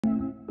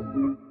Hi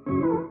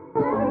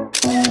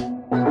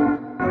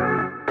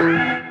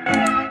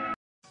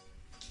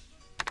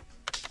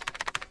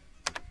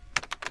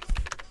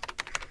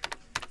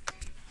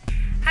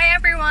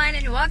everyone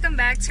and welcome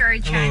back to our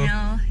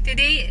channel.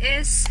 Today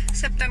is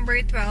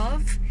September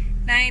 12,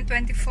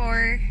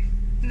 9:24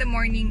 in the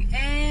morning,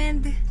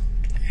 and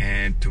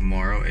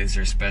tomorrow is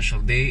her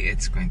special day.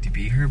 It's going to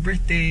be her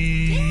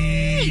birthday.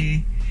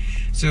 Yay!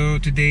 So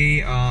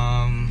today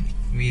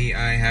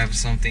I have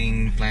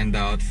something planned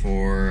out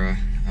for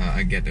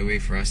a getaway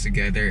for us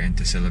together and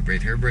to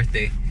celebrate her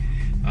birthday.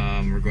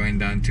 We're going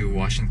down to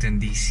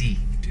Washington DC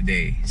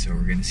today, so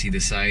we're going to see the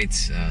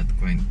sights.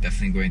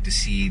 Definitely going to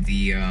see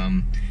the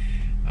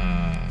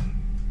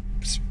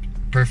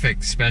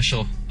perfect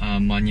special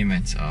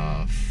monuments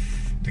of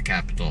the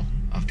capital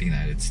of the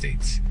United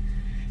States.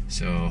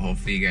 So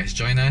hopefully you guys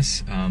join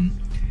us.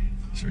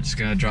 So we're just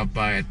gonna drop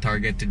by at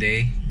Target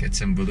today, get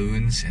some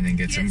balloons, and then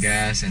get some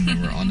gas, and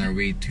then we're on our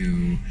way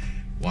to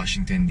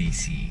Washington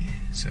DC.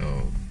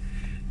 So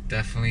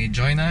definitely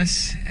join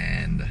us,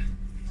 and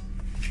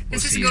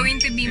this is going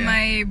to be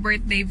my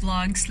birthday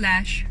vlog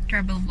 /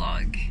 travel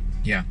vlog.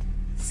 Yeah.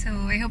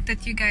 So I hope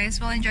that you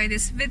guys will enjoy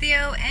this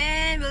video,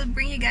 and we'll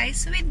bring you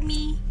guys with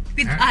me.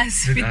 With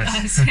us.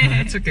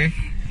 That's okay.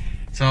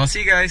 So I'll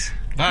see you guys.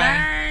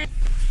 Bye. Bye.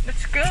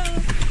 Let's go.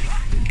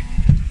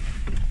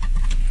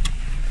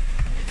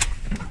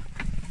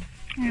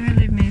 I will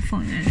leave my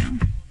phone na lang.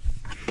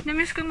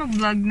 Namiss ko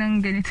mag-vlog ng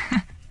ganito.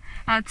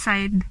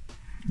 Outside.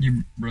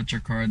 You brought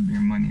your card,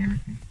 your money,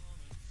 everything.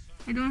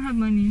 I don't have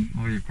money.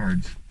 All your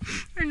cards.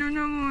 I don't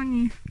have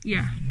money.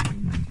 Yeah.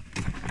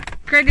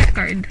 Credit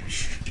card.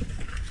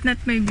 Not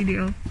my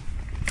video.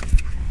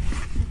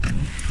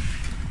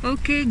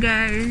 Okay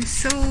guys,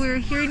 so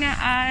we're here na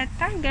at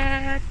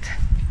Target.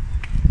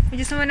 I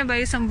just wanna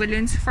buy some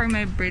balloons for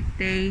my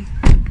birthday.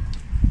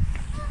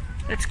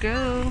 Let's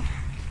go.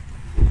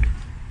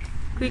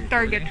 Quick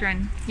Target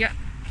run. Yeah.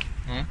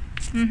 Huh?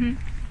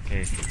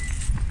 Okay.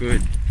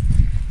 Good.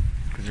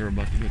 Because we're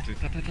about to go to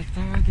Target.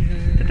 Yep,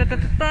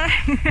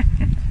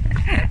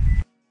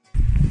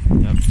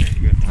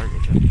 you got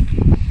Target.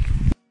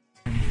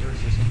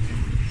 First or something.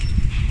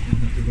 You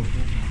have to go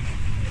first.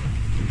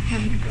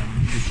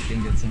 You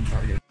can get some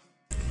Target.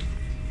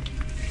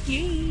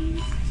 Yay!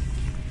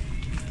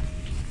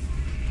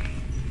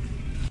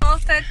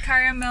 Salted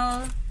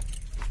caramel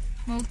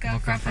mocha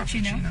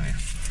frappuccino. Yeah.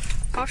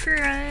 Coffee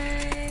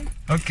run.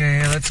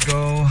 Okay, let's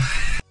go.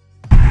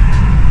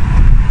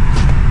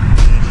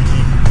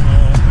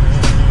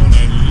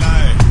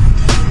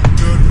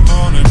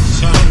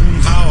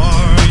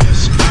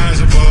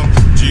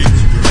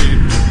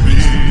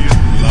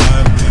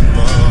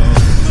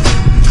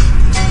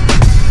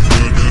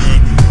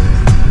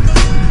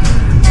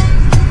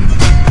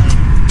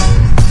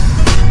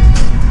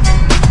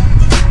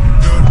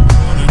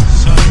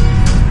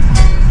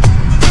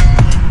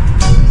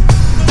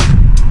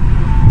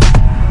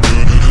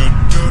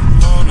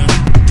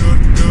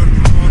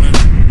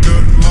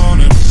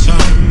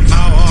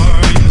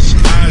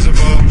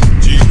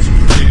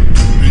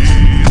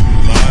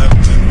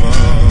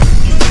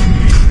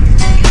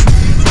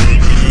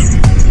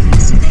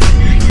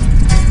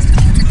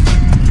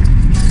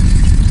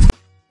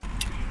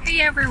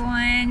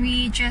 Everyone,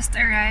 we just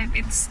arrived.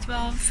 It's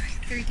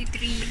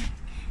 12:33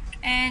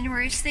 and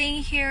we're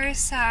staying here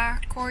sa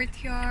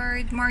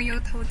Courtyard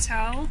Marriott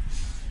Hotel.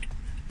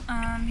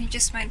 He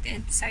just went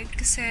inside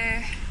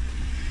kasi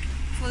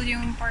full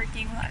yung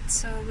parking lot,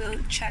 so we'll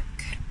check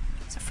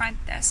sa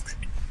front desk.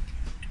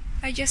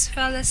 I just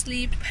fell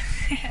asleep.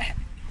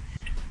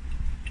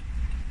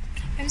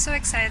 I'm so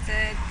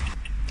excited.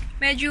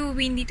 Medyo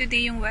windy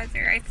today yung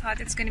weather. I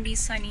thought it's gonna be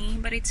sunny,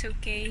 but it's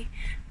okay.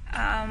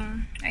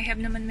 I have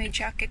naman my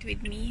jacket with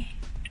me,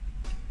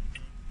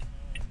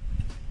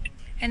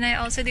 and I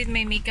also did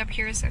my makeup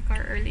here sa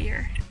car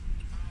earlier.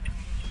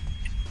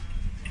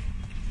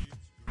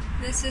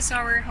 This is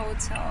our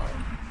hotel,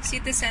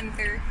 city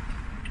center,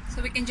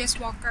 so we can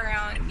just walk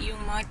around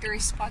yung mga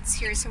tourist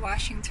spots here sa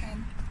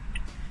Washington.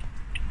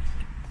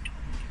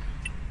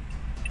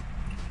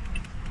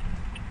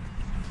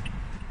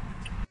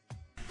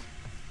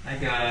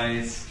 Hi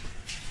guys.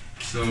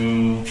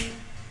 So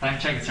time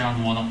check, it's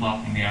around 1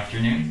 o'clock in the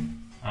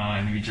afternoon,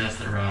 and we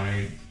just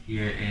arrived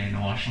here in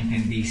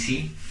Washington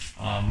DC,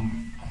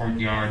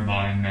 Courtyard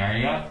by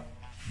Marriott.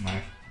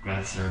 My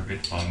glasses are a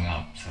bit fogging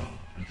up, so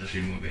I'll just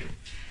remove it.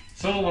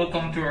 So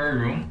welcome to our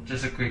room.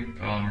 Just a quick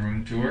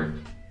room tour.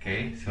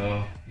 Okay,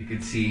 so you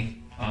can see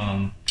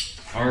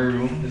our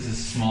room. This is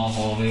a small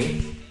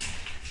hallway.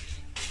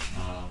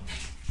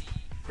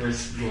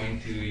 First, going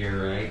to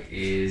your right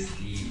is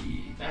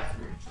the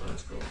bathroom. So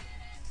let's go.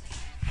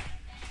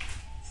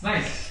 It's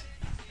nice,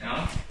 you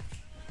know?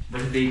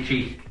 Birthday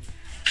treat.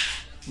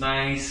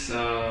 Nice,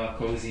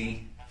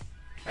 cozy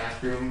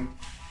bathroom,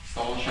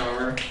 stall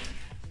shower.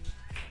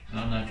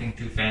 No, nothing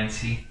too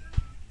fancy.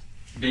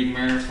 Big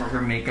mirror for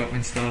her makeup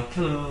and stuff.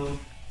 Hello.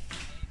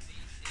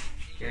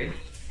 Okay.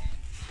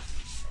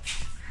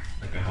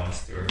 Like a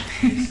house tour.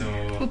 Okay, so.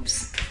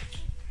 Oops.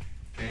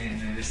 Okay, and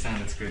then this time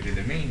let's go to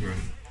the main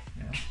room.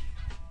 Yeah.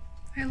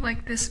 I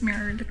like this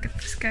mirror. Look at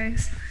this,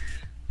 guys.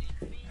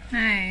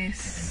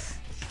 Nice.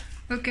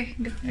 Okay,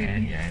 go.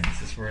 And yeah,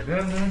 this is where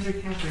the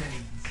magic happens.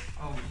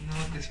 Oh, you know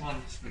what? This one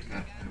is like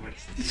a, what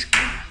is this?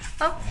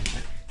 Oh.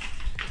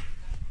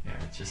 Yeah,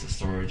 it's just a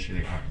storage for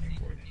the ironing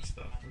board and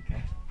stuff.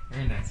 Okay.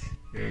 Very nice.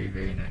 Very,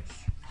 very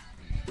nice.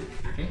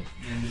 Okay,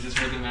 and this is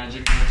where the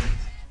magic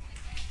happens.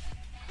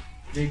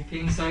 Big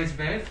king size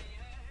bed.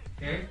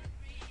 Okay.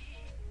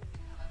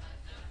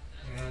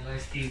 Yeah,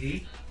 nice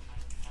TV.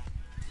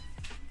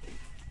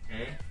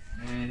 Okay.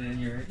 And then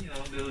your,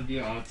 little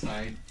view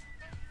outside.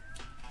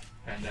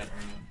 And that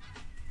around.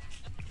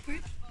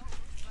 Wait.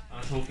 I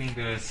was hoping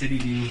the city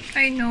view.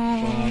 I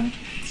know.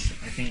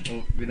 But I think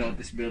without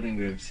this building,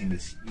 we have seen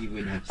this. You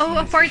would have seen Oh,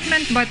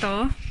 apartment ba to?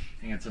 I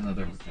think it's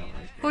another hotel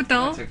right there.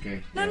 Hotel? That's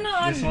okay. No,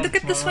 Yeah. no. Look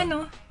at this one,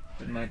 oh.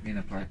 It might be an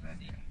apartment.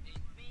 Yeah.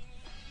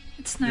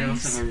 It's They also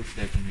nice. have a roof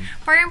deck in here.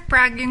 Parang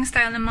Prague yung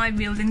style ng mga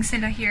buildings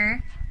nila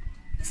here.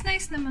 It's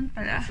nice naman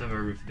They pala. also have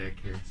a roof deck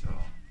here, so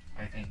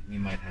I think we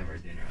might have our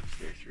dinner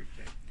upstairs roof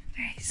deck.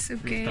 Nice,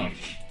 okay. Rooftop,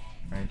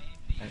 right?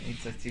 I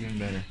think that's even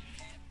better.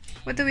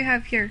 What do we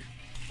have here?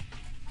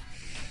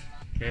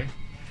 Okay.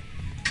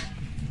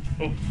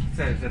 Oh, is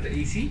that the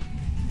AC?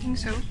 I think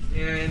so.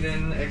 Yeah, and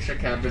then extra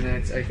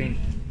cabinets. I think,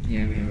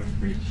 yeah, we have a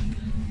fridge.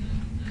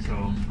 So,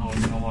 oh,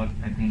 you know what?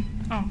 I think,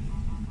 Oh.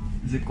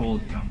 is it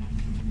cold? Yeah.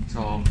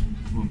 So,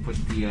 we'll put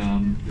the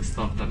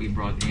stuff that we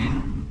brought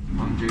in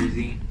from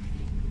Jersey.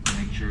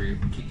 Make sure we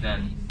keep that.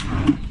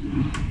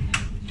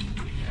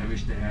 I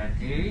wish they had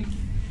a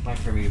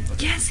microwave.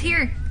 But Yes,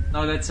 here.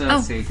 no, that's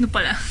safe. No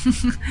pala.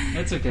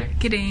 That's okay. I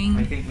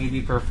Kidding. think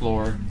maybe per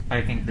floor.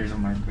 I think there's a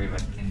microwave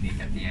at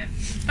the end.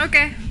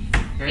 Okay.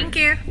 Thank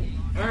you.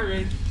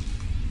 Alright.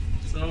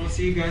 So we'll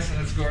see you guys and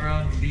let's go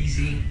around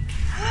DC.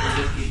 We'll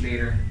just eat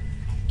later.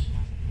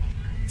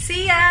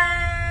 See ya!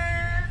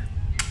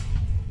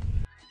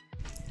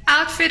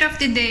 Outfit of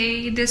the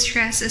day. This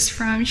dress is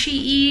from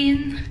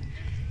Shein.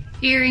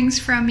 Earrings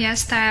from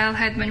YesStyle.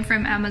 Headband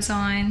from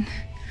Amazon.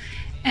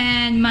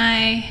 And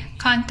my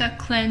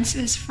contact lens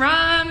is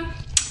from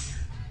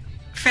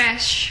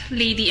Fresh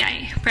Lady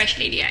Eye.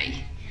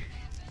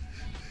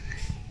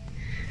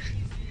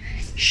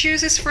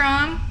 Shoes is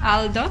from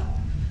Aldo.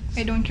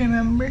 I don't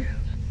remember.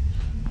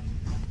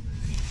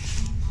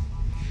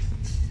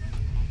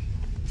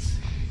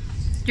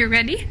 You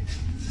ready?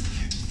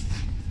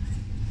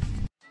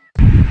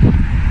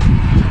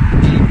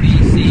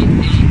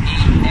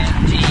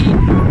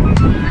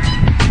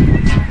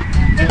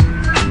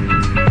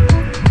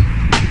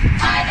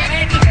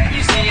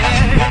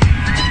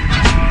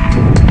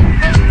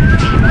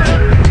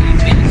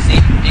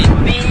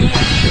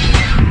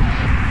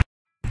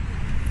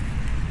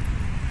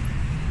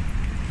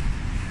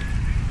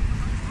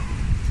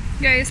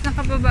 Guys,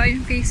 nakababa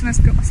yung face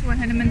mask ko kasi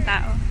wala naman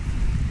tao.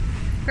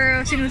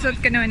 Pero sinusot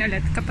ko naman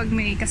ulit kapag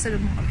may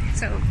kasalubong kami.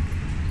 So,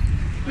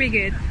 we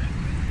good.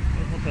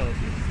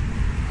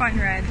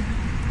 Conrad.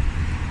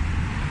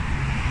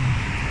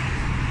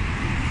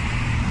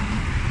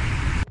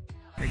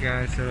 Hey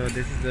guys, so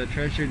this is the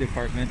Treasury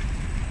Department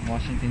in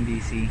Washington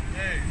DC.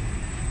 Hey,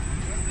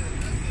 that's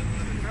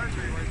the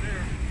Treasury right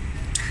there.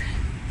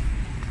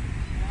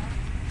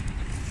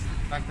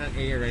 In fact, that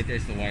area right there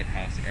is the White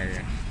House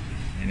area.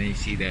 And then you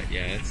see that,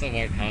 yeah, it's the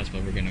White House,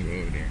 but we're gonna go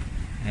over there.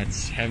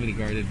 That's heavily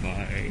guarded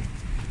by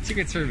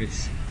Secret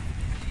Service.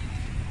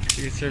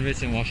 Secret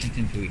Service and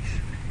Washington Police.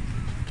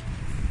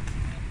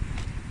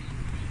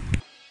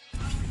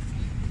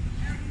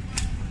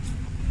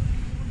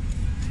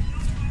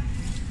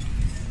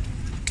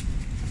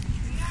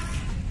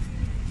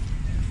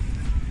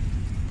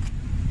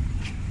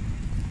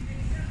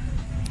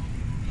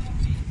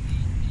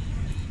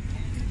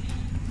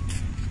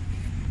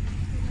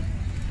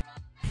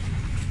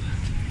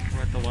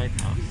 We're at the White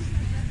House.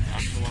 The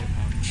actual White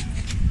House.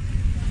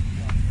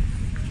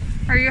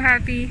 Are you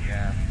happy?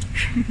 Yeah.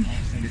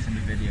 I've seen this in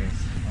the videos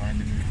or in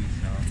the movies,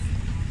 so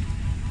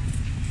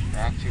we're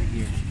actually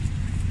here.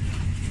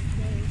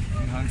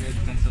 300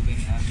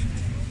 Pennsylvania Avenue.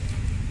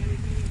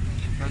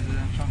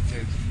 President Trump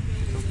lives.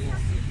 So cool.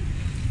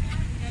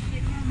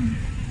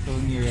 So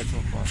near it so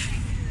far.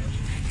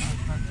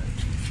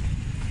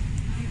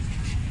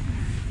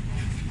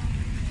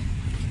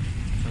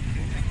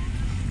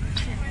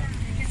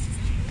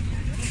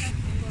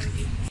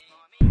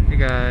 Hey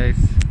guys,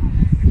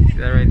 see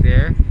that right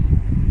there?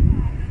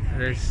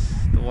 There's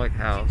the White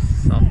House,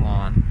 South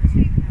Lawn.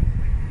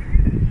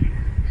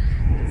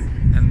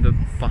 And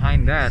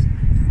behind that,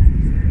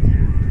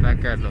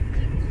 backyard look.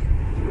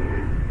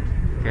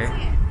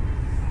 Okay.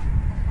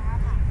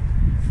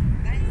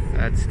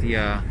 That's the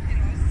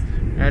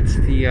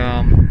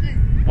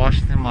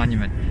Washington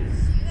Monument.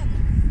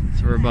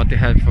 So we're about to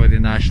head for the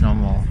National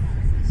Mall.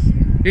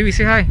 Baby,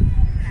 say hi.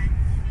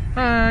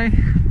 Hi.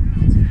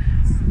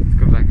 Let's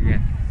go back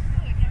again.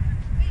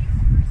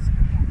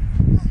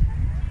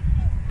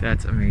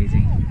 That's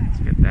amazing.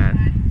 Look at that.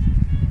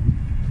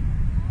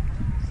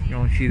 You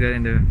don't see that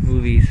in the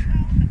movies.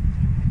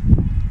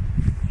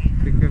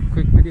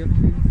 Quick video.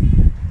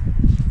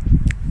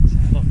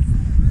 Look.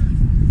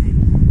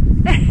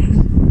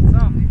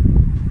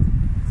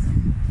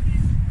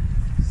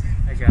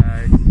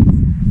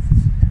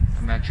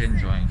 actually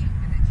enjoying.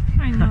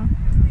 I know.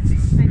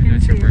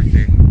 It's your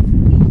birthday.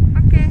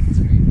 Okay,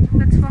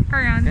 let's walk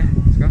around. Okay,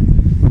 let's go.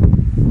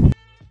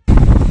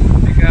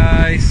 Hey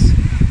guys,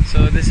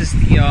 so this is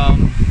the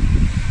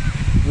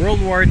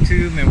World War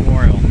II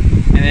Memorial,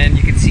 and then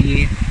you can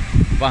see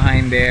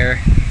behind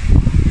there,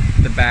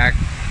 the background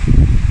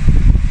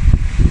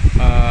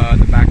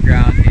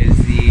is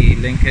the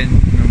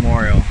Lincoln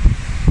Memorial.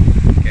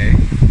 Okay,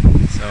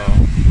 so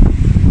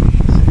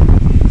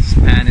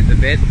span it a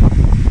bit.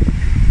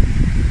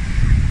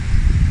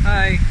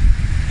 Hi.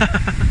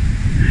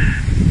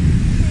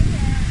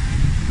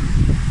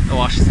 The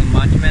Washington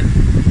Monument.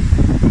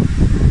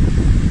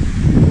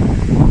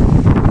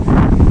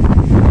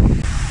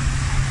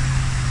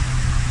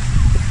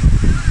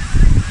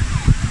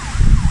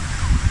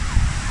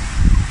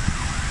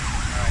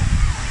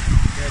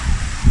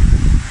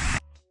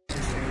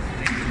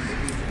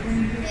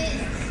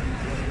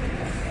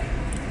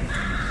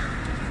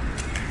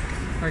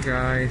 Hi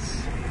guys.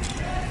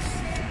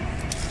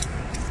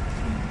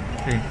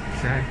 Hey,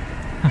 say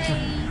hi.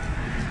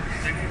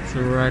 So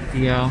we're at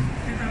the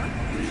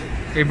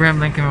Abraham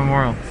Lincoln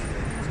Memorial.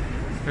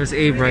 There's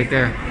Abe right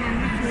there.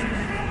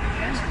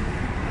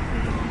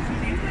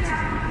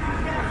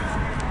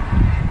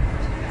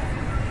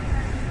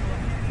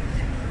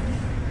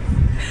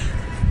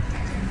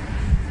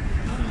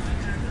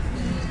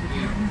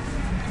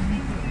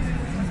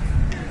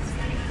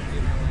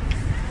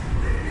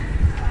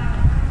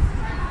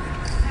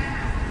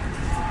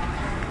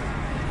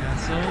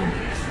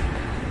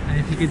 And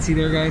if you can see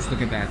there guys,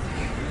 look at that.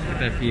 Look at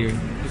that view.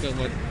 Look at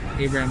what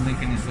Abraham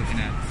Lincoln is looking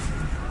at.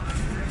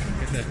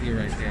 Look at that view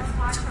right there.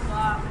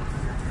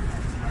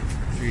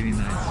 It's really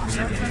nice.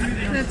 Really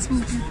nice. Let's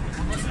move.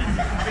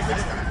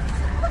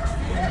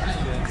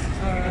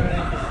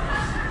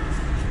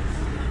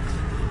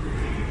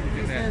 Look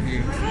at that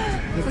view.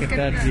 Look at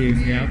that view.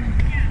 Yep.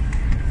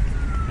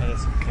 That is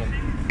so cool.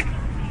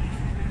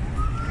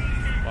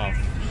 Wow.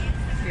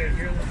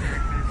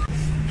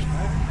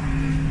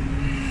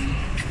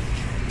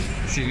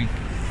 Excuse me.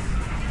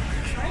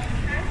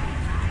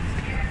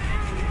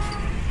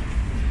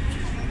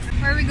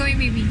 Where are we going,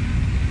 baby?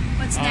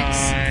 What's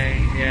next?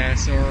 Yeah,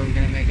 so we're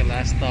gonna make a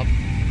last stop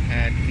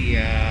at the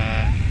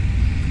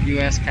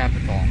U.S.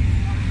 Capitol.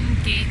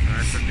 Okay.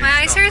 That's a big My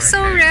eyes stop are right so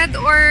there. red,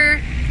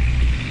 or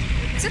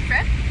is it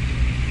red?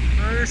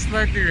 It's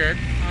slightly red.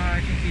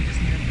 I think we just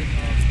need a bit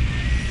of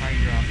eye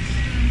drops.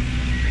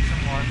 Take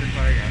some water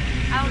before I get.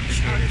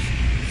 Ouch, ouch.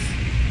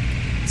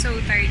 So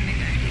tired na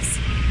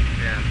guys.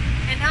 Yeah.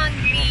 And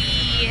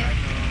hungry.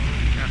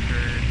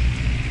 After.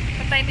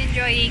 But I'm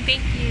enjoying.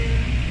 Thank you.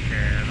 Okay,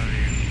 I love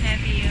you.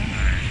 Love you.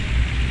 Alright.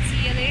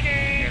 See you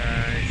later.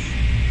 Guys.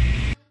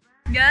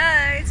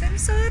 Guys, I'm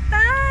so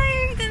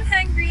tired and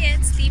hungry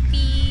and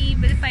sleepy.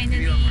 But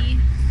finally.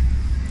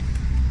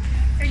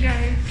 Hey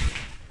guys.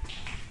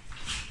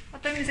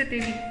 What time is it,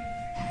 baby?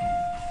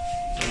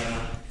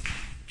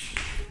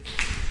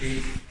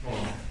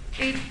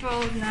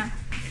 8:12 na.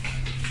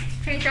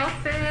 Change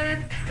outfit.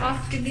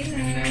 Off to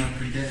dinner.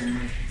 For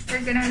dinner.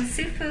 We're gonna have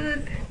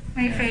seafood.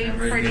 My fave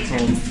for It's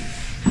dinner.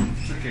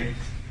 It's okay.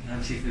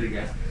 I'll seafood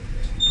again.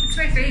 It's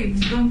my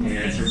fave. Don't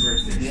Yeah, it's your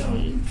birthday. So.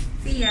 Yay.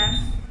 See ya.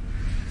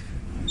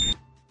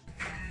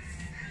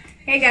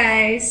 Hey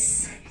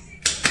guys.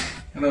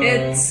 Hello.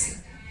 It's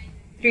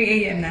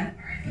 3 a.m. na.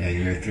 Yeah,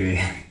 you're 3.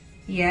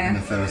 Yeah.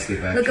 I fell asleep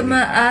actually. Look at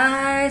my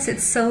eyes.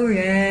 It's so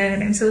red.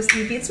 I'm so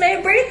sleepy. It's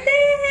my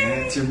birthday.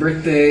 Yeah, it's your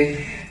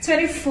birthday.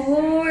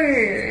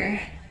 24.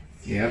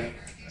 Yep.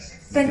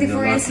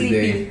 24 and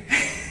sleepy.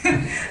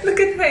 Look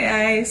at my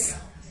eyes.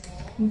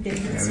 Yeah,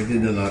 we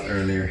did a lot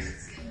earlier.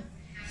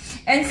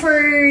 And for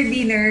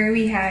dinner,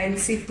 we had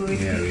seafood.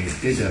 Yeah, we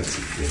did have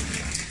seafood.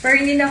 Pero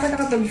hindi na ako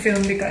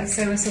nakapag-film because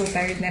I was so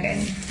tired na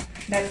rin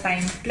that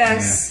time.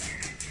 Plus,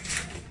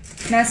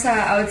 nasa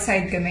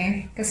outside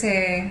kami kasi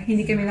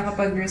hindi kami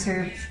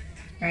nakapag-reserve,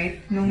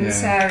 right? Nung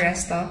sa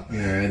resto.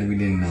 Yeah, we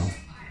didn't know.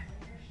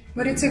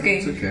 But it's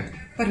okay. It's okay.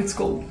 But it's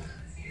cold.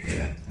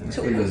 Yeah,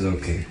 So it was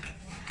okay.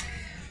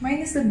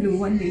 Mine is the blue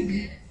one,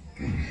 baby.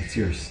 Okay, it's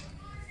yours.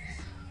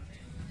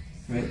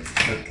 Right?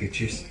 Okay,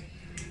 cheers.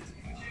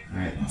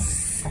 Alright.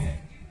 It's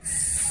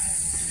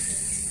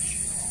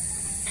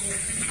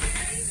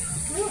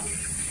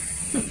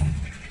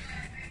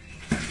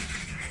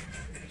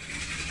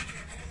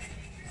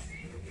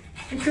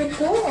so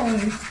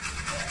cold.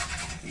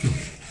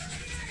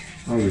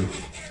 How are you?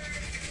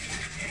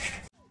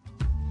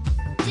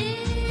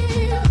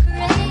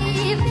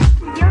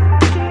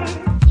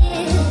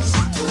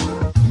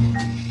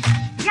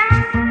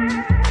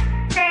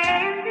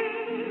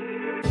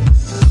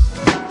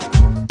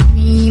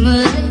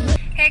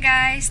 Hey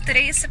guys,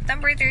 today is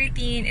September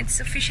 13. It's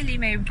officially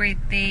my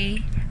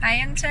birthday. I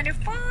am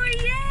 24,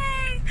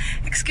 yay!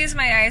 Excuse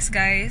my eyes,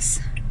 guys.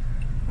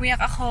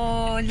 Umiyak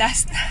ako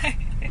last night.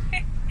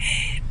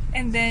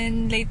 And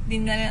then, late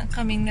din na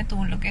kaming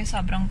natulog kaya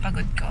sobrang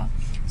pagod ko.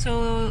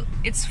 So,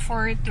 it's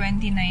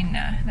 4:29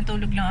 na.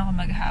 Natulog lang ako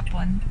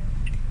maghapon.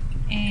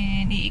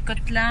 And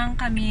iikot lang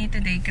kami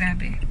today.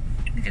 Grabe.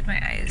 Look at my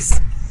eyes.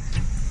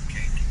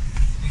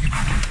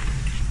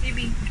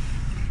 Baby.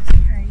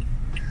 Hi.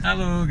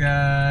 Hello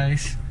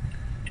guys!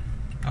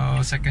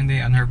 Oh, second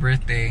day on her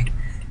birthday.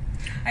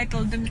 I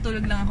told them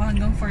tulog lang ako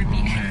hanggang 4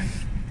 p.m.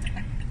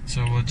 Okay.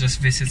 So we'll just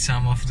visit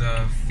some of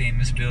the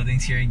famous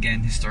buildings here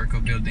again,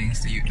 historical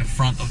buildings, the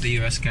front of the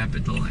US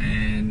Capitol,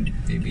 and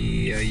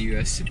maybe a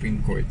US Supreme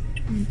Court.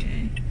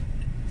 Okay.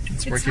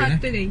 It's It's hot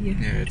today, yeah.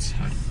 Yeah, it's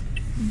hot.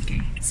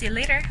 Okay. See you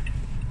later.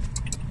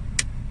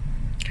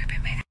 Grabe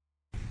ba yan?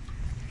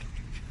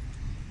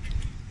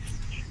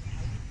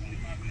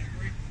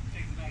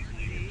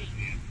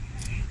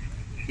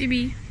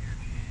 Baby.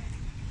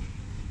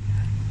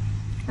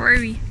 Where are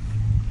we?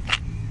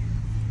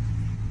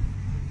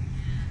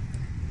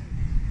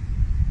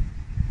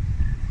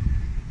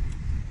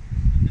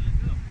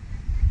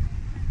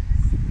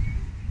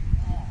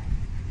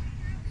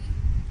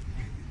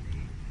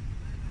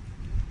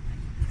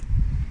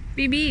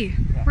 Baby,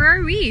 where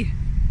are we?